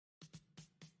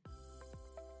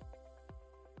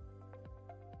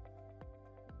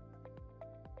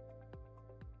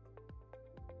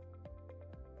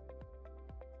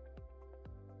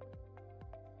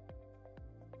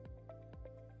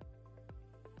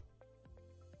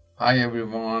Hi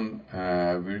everyone,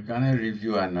 we're gonna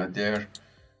review another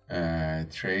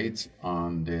trade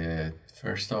on the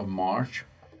 1st of March,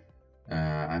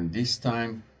 and this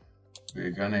time we're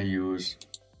gonna use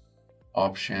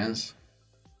options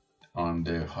on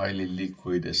the highly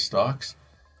liquid stocks,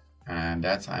 and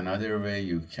that's another way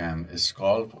you can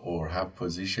scalp or have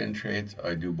position trades.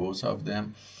 I do both of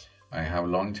them. I have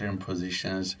long-term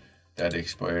positions that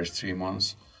expires 3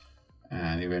 months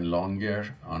and even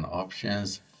longer on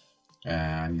options,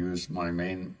 and use my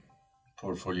main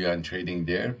portfolio and trading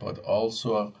there, but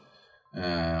also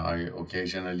I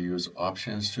occasionally use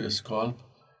options to scalp,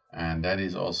 and that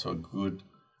is also good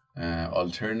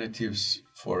alternatives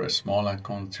for small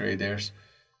account traders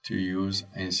to use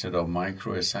instead of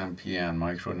micro S&P and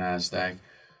micro Nasdaq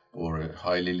or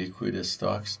highly liquid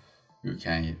stocks. You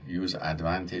can use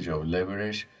advantage of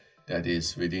leverage that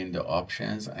is within the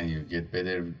options, and you get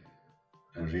better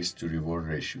risk to reward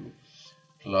ratio.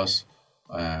 Plus,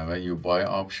 when you buy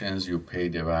options, you pay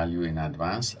the value in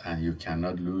advance and you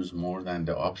cannot lose more than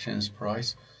the options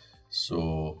price.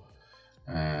 So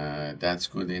that's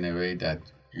good in a way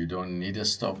that you don't need a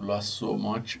stop loss so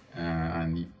much,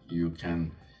 and you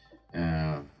can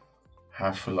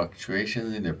have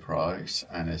fluctuations in the price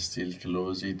and still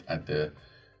close it at the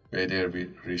better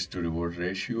risk to reward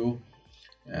ratio.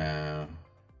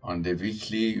 On the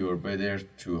weekly, you're better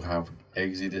to have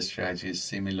exit strategies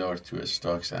similar to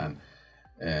stocks and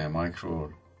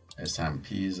micro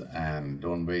S&Ps, and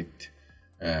don't wait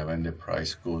when the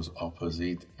price goes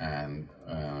opposite, and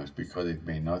because it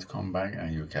may not come back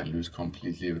and you can lose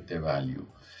completely the value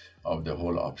of the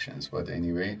whole options. But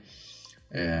anyway,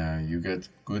 you get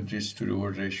good risk to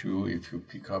reward ratio if you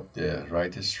pick up the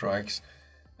right strikes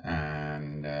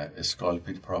and scalp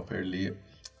it properly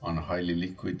on highly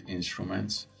liquid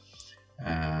instruments.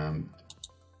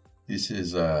 This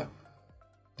is the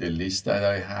list that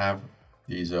I have.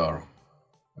 These are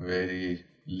very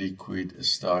liquid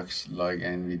stocks like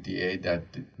NVDA that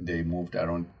they moved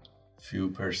around few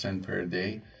percent per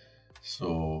day.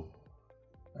 So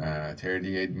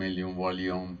 38 million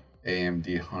volume,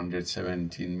 AMD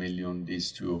 117 million.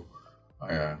 These two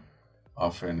are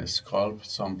often scalp.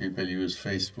 Some people use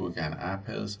Facebook and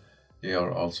Apple's. They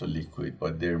are also liquid,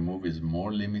 but their move is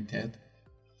more limited.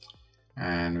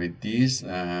 And with these,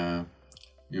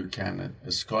 you can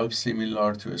scalp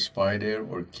similar to a Spider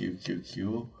or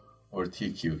QQQ or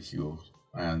TQQ.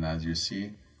 And as you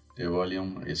see, the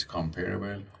volume is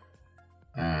comparable.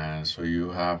 And so you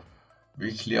have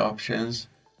weekly options,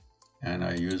 and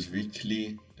I use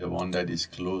weekly, the one that is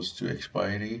close to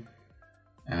expiry.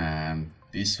 And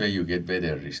this way you get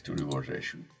better risk to reward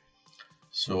ratio.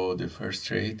 So the first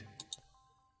trade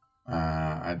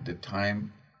at the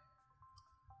time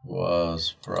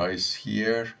was price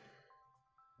here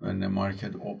when the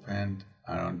market opened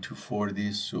around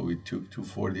 240, so we took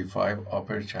 245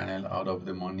 upper channel out of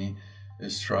the money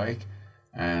strike,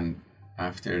 and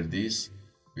after this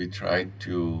we tried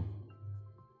to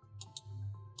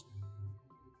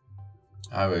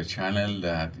have a channel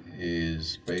that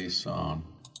is based on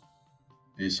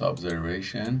this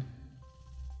observation,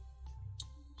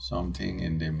 something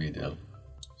in the middle.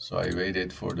 So I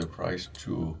waited for the price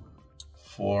to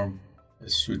form a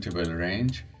suitable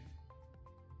range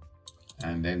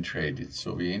and then trade it.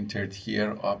 So we entered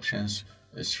here options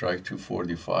strike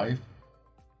 245,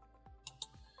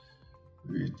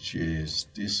 which is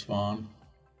this one,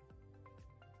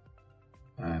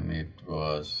 and it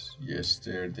was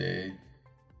yesterday,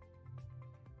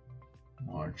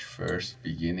 March 1st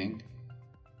beginning.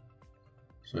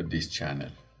 So this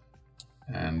channel,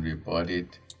 and we bought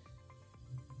it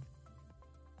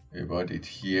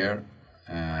here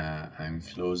and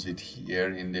close it here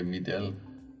in the middle,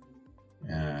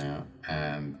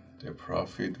 and the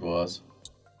profit was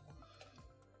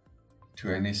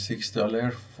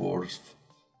 $26 for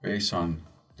based on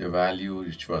the value,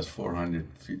 which was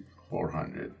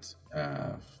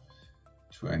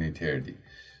 2030.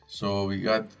 So we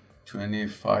got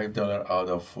 $25 out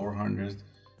of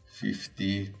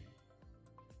 450,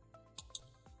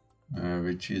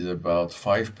 which is about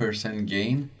 5%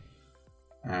 gain.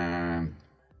 And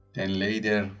then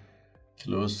later,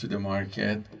 close to the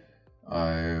market,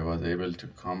 I was able to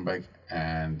come back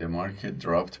and the market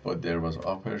dropped, but there was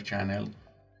upper channel.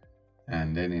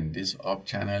 And then in this up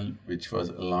channel, which was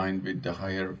aligned with the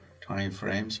higher time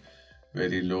frames,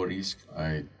 very low risk,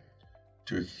 I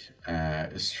took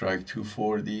strike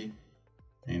 240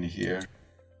 in here,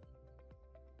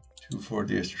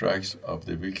 240 strikes of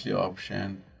the weekly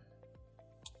option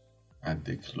at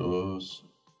the close.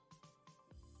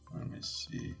 Let me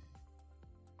see.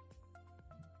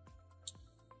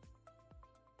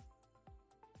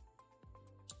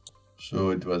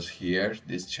 So it was here,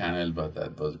 this channel, but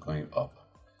that was going up.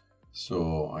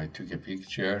 So I took a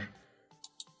picture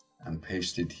and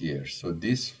pasted here. So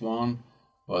this one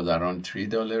was around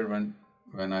 $3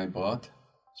 when I bought.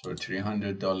 So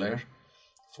 $300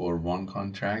 for one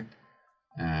contract,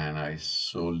 and I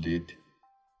sold it.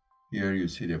 Here you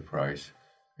see the price.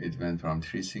 It went from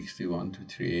 361 to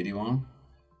 381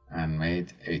 and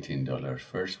made $18.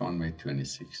 First one made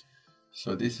 26.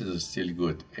 So this is still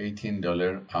good.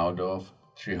 $18 out of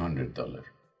 $300,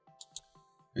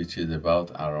 which is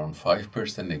about around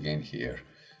 5% again here.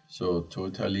 So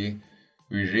totally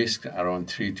we risked around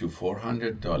 $300 to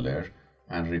 $400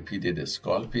 and repeated the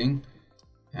scalping,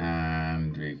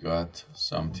 and we got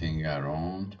something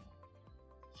around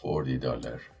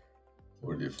 $40.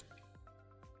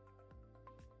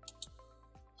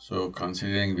 So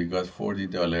considering we got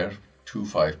 $40 to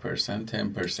 5%,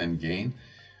 10% gain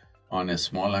on a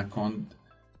small account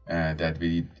that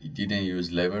we didn't use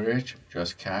leverage,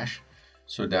 just cash.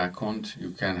 So the account,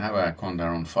 you can have an account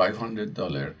around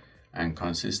 $500 and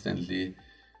consistently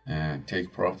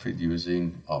take profit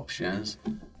using options,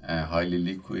 highly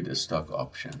liquid stock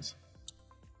options.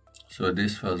 So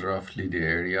this was roughly the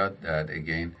area that,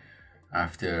 again,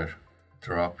 after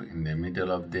drop in the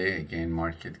middle of day, again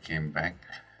market came back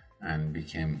and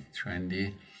became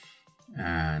trendy,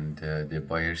 and the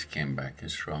buyers came back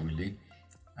strongly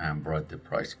and brought the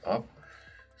price up.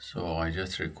 So I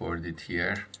just recorded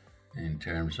here in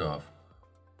terms of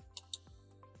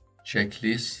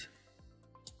checklist.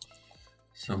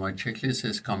 So my checklist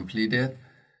is completed.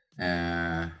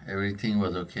 Everything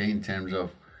was okay in terms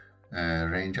of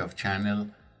range of channel,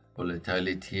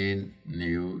 volatility,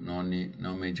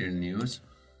 no major news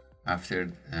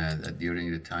after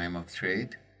during the time of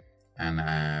trade,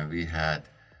 and we had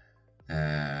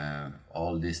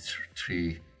all these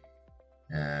three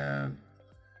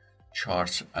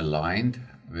charts aligned,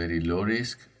 very low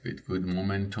risk with good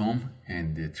momentum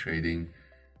in the trading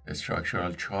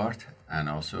structural chart, and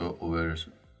also over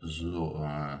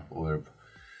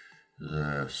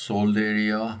the sold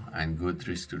area and good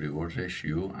risk to reward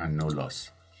ratio and no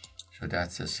loss. So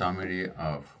that's a summary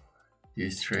of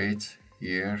these trades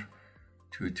here,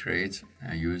 2 trades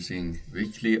using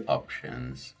weekly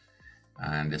options,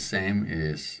 and the same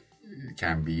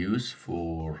can be used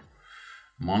for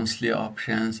monthly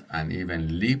options and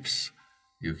even leaps.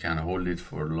 You can hold it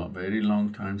for very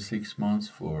long time, 6 months,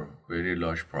 for very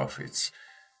large profits,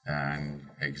 and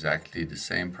exactly the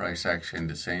same price action,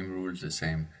 the same rules, the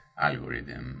same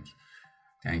algorithms.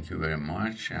 Thank you very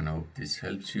much, and I hope this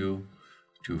helps you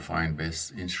to find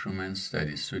best instruments that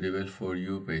is suitable for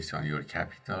you based on your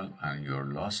capital and your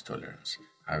loss tolerance.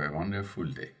 Have a wonderful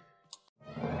day.